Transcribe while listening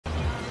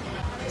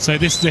So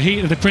this is the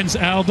heat of the Prince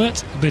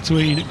Albert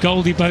between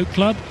Goldie Boat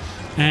Club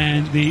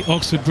and the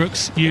Oxford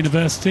Brookes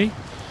University.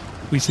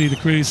 We see the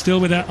crews still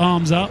with their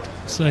arms up,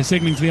 so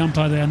signalling to the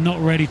umpire they are not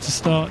ready to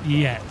start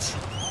yet.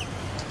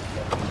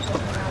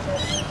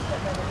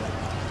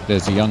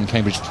 There's the young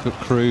Cambridge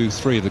crew,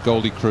 3 of the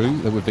Goldie crew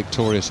that were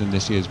victorious in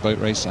this year's boat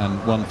race,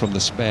 and 1 from the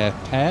spare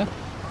pair.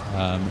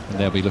 And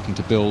they'll be looking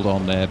to build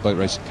on their boat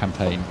race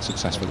campaign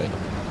successfully.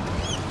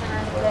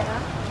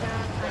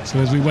 So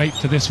as we wait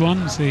for this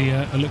one, see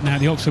a look now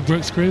at the Oxford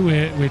Brookes crew.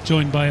 We're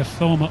joined by a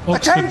former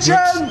Oxford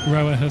Brookes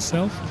rower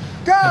herself.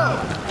 Go!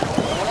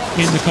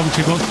 In the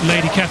commentary box,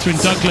 Lady Catherine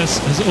Douglas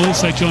has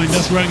also joined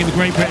us, rowing in the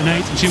Great Britain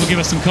 8, and she will give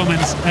us some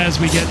comments as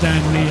we get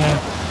down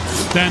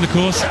the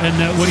course. And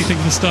what do you think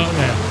of the start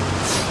there?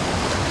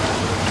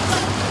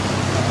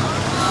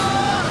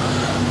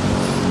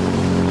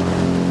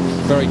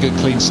 Very good,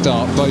 clean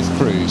start, both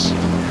crews.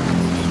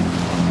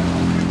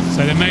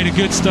 So they made a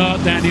good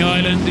start down the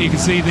island. You can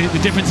see the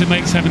difference it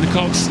makes having the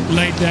cocks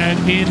laid down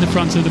in the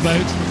front of the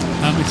boat.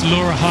 It's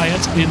Laura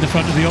Hyatt in the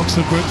front of the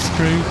Oxford Brookes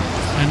crew.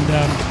 And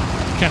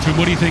Catherine,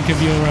 what do you think of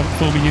your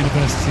former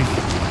university?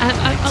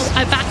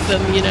 I back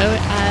them, you know.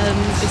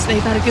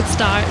 They've had a good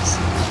start.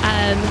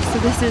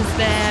 So this is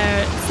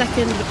their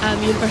second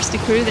university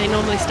crew. They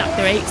normally stack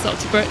their 8s,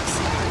 Oxford Brookes.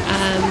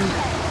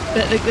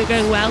 But they're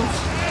going well,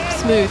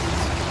 smooth.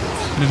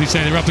 And as we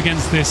say, they're up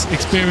against this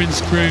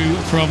experienced crew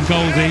from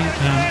Goldie,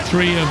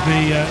 3 of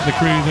the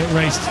crew that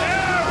raced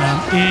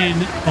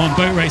on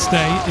boat race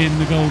day in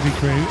the Goldie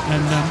crew.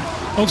 And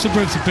Oxford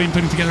Brookes have been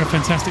putting together a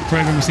fantastic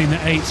programme. We've seen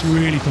the 8s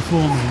really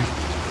performing.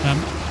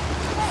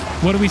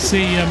 What do we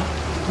see?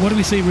 What do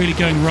we see really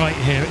going right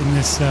here in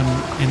this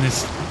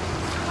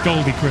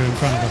Goldie crew in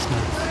front of us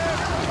now?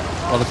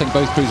 Well, I think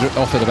both crews are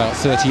off at about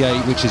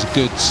 38, which is a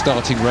good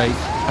starting rate.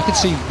 I could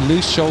see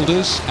loose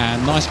shoulders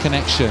and nice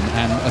connection,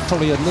 and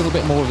probably a little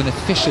bit more of an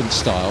efficient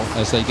style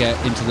as they get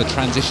into the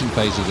transition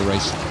phase of the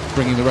race,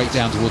 bringing the rate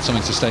down towards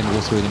something sustainable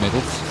through the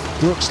middle.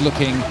 Brookes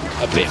looking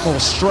a bit more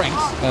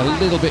strength, a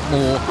little bit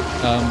more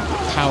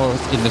power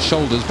in the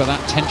shoulders, but that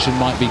tension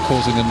might be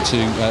causing them to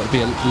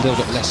be a little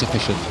bit less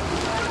efficient.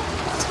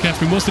 So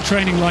Catherine, what's the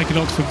training like at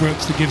Oxford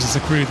Brookes that gives us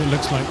a crew that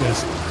looks like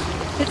this?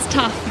 It's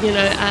tough, you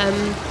know.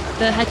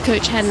 The head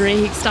coach Henry,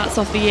 he starts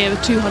off the year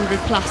with 200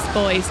 plus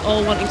boys,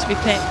 all wanting to be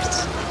picked.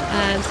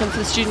 Some for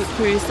the student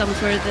crews, some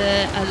for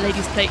the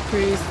ladies' plate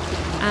crews,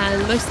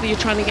 and mostly you're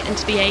trying to get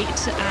into the 8.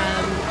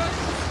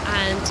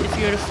 And if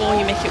you're in a 4,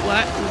 you make it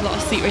work. There's a lot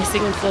of seat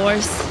racing in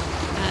 4s.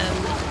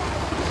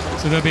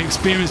 So they'll be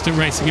experienced at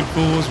racing in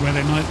 4s, where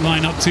they might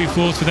line up 2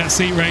 4s for that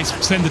seat race,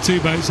 send the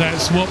 2 boats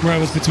out, swap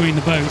rowers between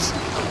the boats,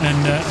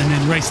 and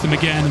then race them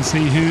again and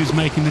see who's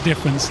making the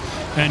difference.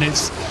 And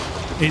it's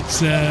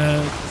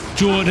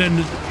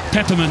Jordan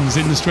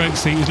Peppermans in the stroke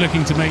seat who's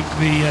looking to make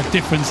the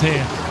difference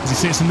here. As he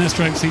sits in the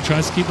stroke seat,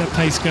 tries to keep that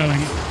pace going,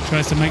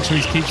 tries to make sure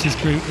he keeps his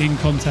crew in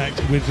contact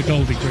with the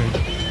Goldie crew.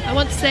 I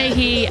want to say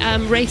he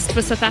raced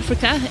for South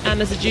Africa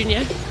as a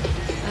junior,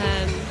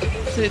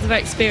 so he's a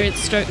very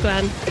experienced stroke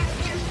man.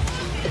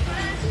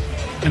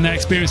 And that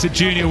experience at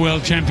Junior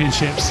World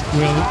Championships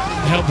will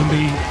help them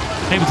be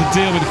able to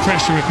deal with the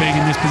pressure of being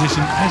in this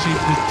position, actually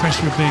the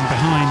pressure of being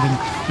behind.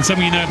 And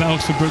something you know about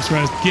Oxford Brookes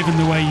rowers, given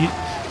the way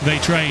they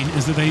train,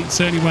 is that they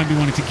certainly won't be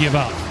wanting to give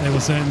up. They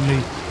will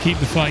certainly keep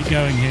the fight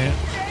going here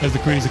as the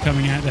crews are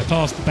coming out. They're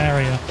past the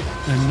barrier,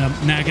 and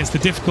now gets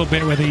the difficult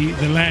bit where the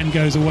land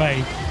goes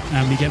away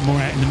and you get more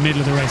out in the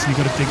middle of the race and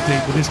you've got to dig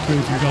deep. But this crew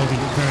from Goldie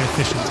look very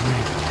efficient to me.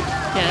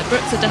 Yeah,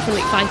 Brookes are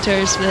definitely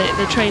fighters.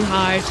 They train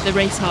hard, they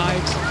race hard.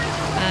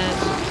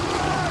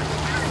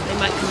 They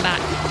might come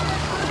back.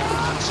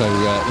 So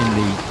in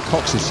the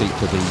Cox's seat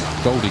for the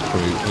Goldie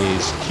crew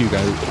is Hugo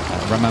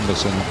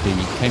Ramamberson, the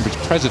Cambridge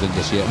president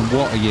this year, and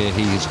what a year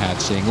he has had,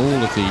 seeing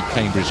all of the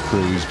Cambridge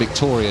crews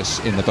victorious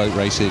in the boat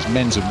races,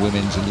 men's and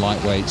women's and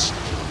lightweights.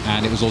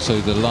 And it was also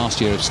the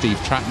last year of Steve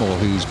Trapmore,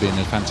 who's been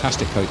a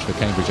fantastic coach for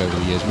Cambridge over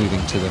the years,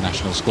 moving to the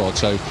national squad.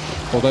 So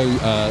although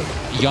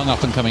young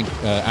up-and-coming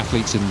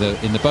athletes in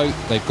the boat,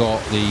 they've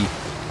got the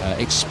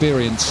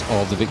experience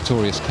of the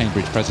victorious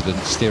Cambridge president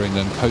steering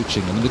them,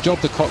 coaching them. And the job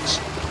the Cox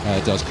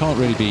does can't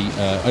really be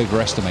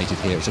overestimated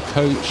here. It's a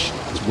coach,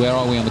 it's where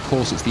are we on the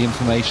course, it's the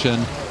information,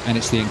 and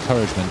it's the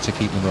encouragement to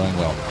keep them rowing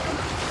well.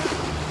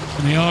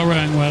 And they are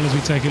rowing well as we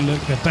take a look.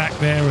 The back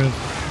there of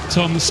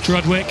Tom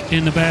Strudwick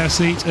in the bow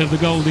seat of the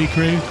Goldie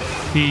crew.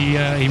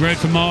 He rowed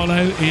for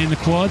Marlow in the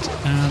quad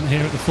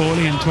here at the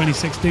Forley in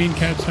 2016.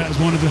 Counts that as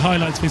one of the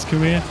highlights of his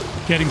career,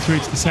 getting through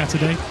to the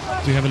Saturday.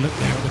 As we have a look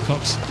there at the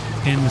Cox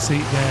in the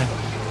seat there.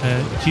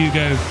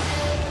 Hugo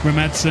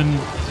Ramadson,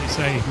 as you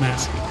say,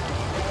 Matt.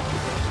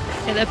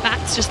 Yeah, their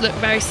backs just look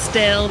very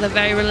still, they're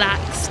very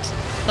relaxed,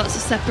 lots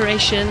of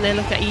separation, they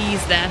look at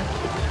ease there.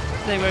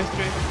 They row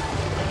through.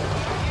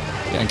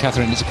 Yeah, and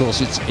Catherine, of course,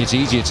 it's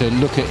easier to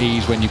look at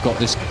ease when you've got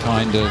this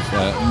kind of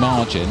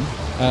margin.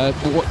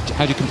 But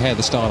how do you compare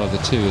the style of the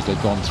two as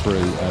they've gone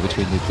through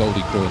between the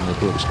Goldie crew and the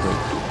Brookes crew?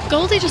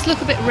 Goldie just look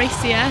a bit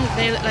racier,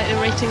 they look like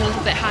they're rating a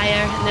little bit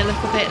higher, and they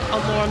look a bit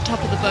more on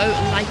top of the boat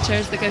and lighter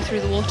as they go through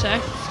the water.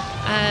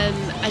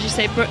 As you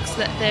say, Brookes,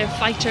 that they're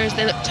fighters,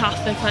 they look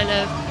tough, they're kind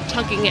of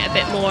tugging it a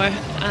bit more.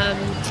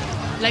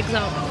 Legs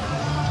up,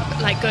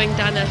 like going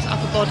down at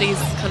upper bodies,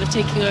 kind of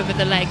taking over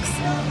the legs.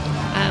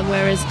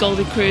 Whereas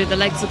Goldie Crew, the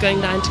legs are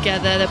going down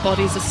together, their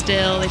bodies are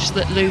still, they just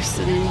look loose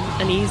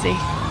and easy.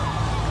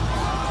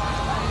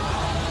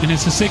 And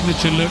it's a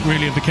signature look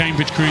really of the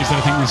Cambridge crews that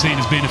I think we've seen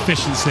has been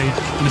efficiency,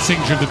 and the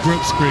signature of the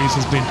Brookes crews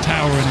has been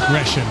power and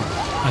aggression,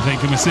 I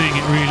think, and we're seeing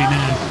it really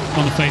now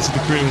on the face of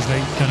the crew as they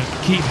kind of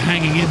keep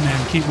hanging in there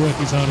and keep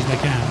working as hard as they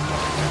can.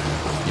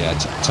 Yeah,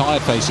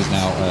 tired faces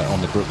now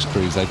on the Brookes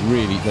crews. They've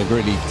really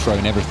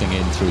thrown everything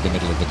in through the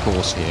middle of the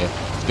course here.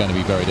 It's going to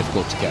be very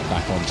difficult to get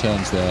back on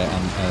turns there,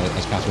 and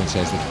as Catherine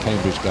says, the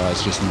Cambridge guys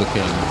just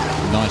looking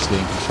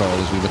nicely in control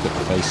as we look at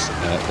the face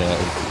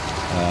there of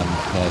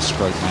their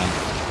stroke man,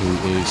 who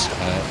is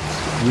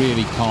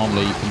really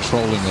calmly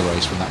controlling the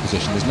race from that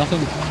position. There's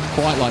nothing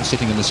quite like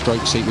sitting in the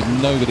stroke seat with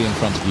nobody in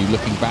front of you,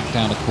 looking back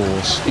down a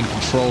course, in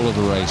control of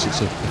the race. It's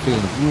a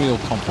feeling of real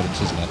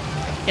confidence, isn't it?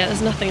 Yeah,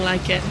 there's nothing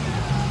like it.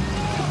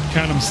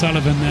 Callum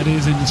Sullivan, that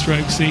is, in the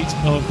stroke seat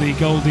of the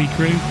Goldie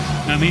crew.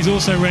 He's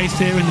also raced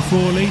here in the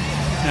Forley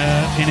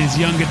in his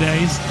younger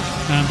days.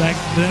 Back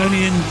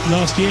only in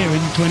last year,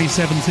 in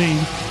 2017,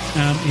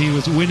 he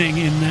was winning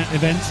in that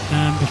event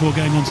before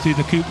going on to do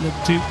the Coupe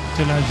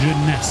de la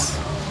Jeunesse.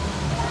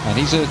 And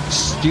he's a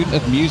student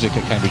of music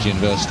at Cambridge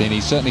University, and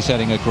he's certainly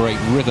setting a great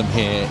rhythm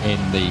here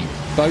in the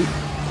boat,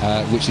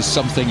 which is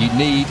something you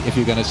need if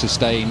you're going to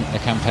sustain a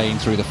campaign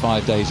through the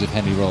 5 days of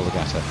Henley Royal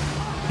Regatta.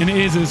 And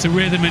it's a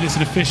rhythm and it's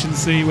an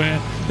efficiency where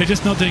they're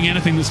just not doing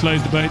anything that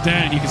slows the boat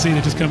down. You can see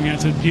they're just coming out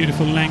to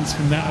beautiful lengths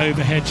from that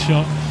overhead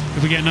shot.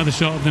 If we get another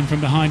shot of them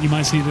from behind, you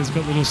might see there's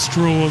got little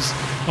straws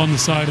on the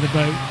side of the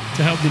boat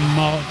to help them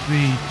mark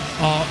the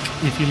arc,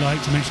 if you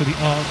like, to make sure the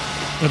arc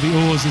of the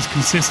oars is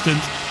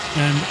consistent.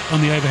 And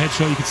on the overhead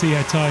shot, you can see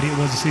how tidy it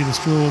was. You see the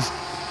straws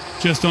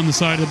just on the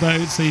side of the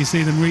boat, so you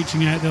see them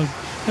reaching out.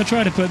 They'll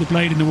try to put the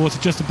blade in the water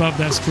just above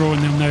that straw,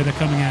 and they'll know they're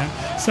coming out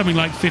something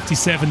like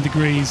 57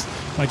 degrees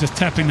by just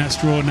tapping that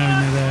straw, knowing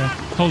they're there.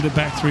 Hold it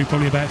back through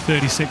probably about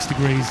 36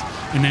 degrees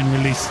and then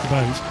release the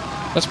boat.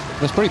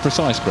 That's pretty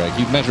precise, Greg.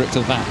 You'd measure it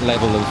to that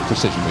level of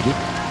precision, would you?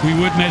 We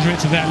would measure it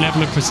to that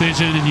level of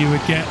precision, and you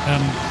would get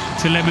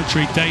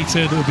telemetry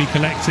data that would be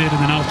collected, and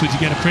then afterwards you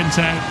get a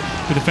printout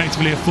with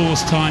effectively a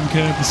forced time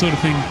curve, the sort of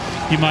thing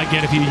you might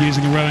get if you were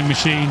using a rowing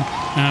machine,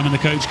 and the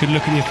coach could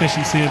look at the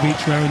efficiency of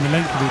each row and the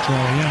length of each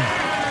row,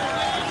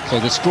 yeah. So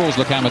the straws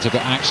look amateur,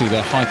 but actually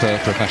they're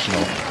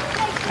hyper-professional.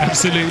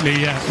 Absolutely,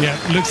 yeah.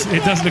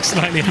 It does look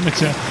slightly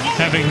amateur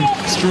having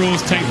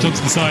straws taped onto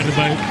the side of the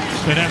boat,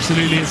 but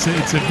absolutely it's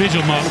a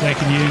visual mark they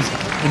can use,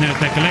 and if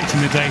they're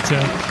collecting the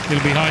data,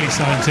 it'll be highly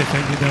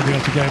scientific. They'll be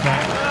able to go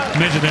back,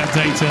 measure that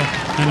data,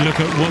 and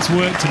look at what's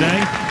worked today,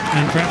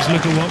 and perhaps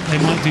look at what they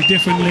might do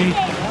differently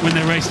when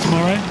they race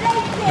tomorrow.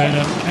 But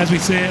as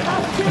we see it,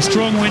 a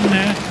strong win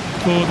there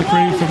for the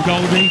crew from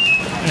Goldie,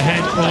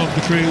 ahead of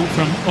the crew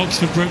from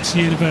Oxford Brookes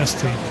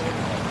University.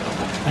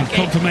 And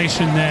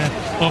confirmation there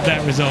of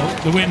that result.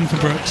 The win for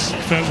Brookes,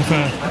 for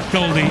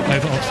Goldie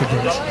over Oxford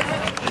Brookes.